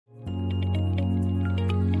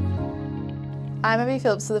I'm Abby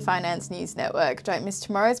Phillips for the Finance News Network. Don't miss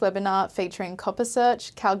tomorrow's webinar featuring Copper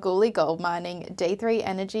Search, Kalgoorlie Gold Mining, D3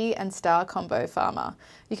 Energy and Star Combo Pharma.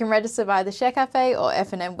 You can register via the Share Cafe or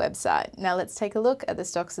F&M website. Now let's take a look at the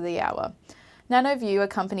stocks of the hour. Nanoveu, a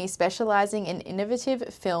company specialising in innovative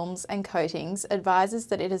films and coatings, advises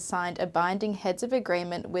that it has signed a binding heads of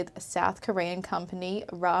agreement with South Korean company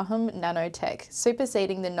Raham Nanotech,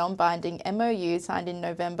 superseding the non-binding MOU signed in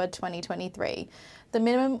November 2023. The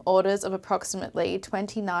minimum orders of approximately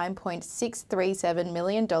 $29.637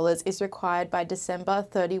 million is required by December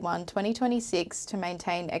 31, 2026 to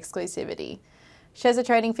maintain exclusivity. Shares are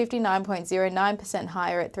trading 59.09%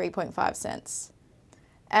 higher at 3.5 cents.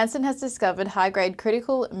 Anson has discovered high-grade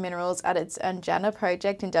critical minerals at its Anjana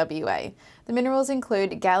project in WA. The minerals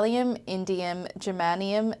include gallium, indium,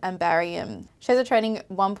 germanium and barium. Shares are trading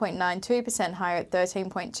 1.92% higher at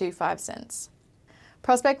 13.25 cents.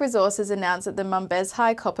 Prospect Resources announced that the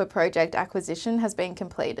Mumbezhai copper project acquisition has been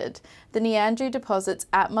completed. The Nianju deposits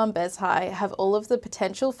at Mumbezhai have all of the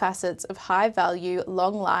potential facets of high-value,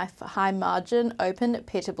 long-life, high-margin,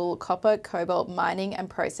 open-pittable copper cobalt mining and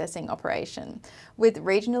processing operation, with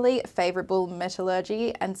regionally favourable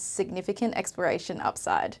metallurgy and significant exploration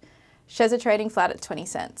upside. Shares are trading flat at 20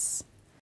 cents.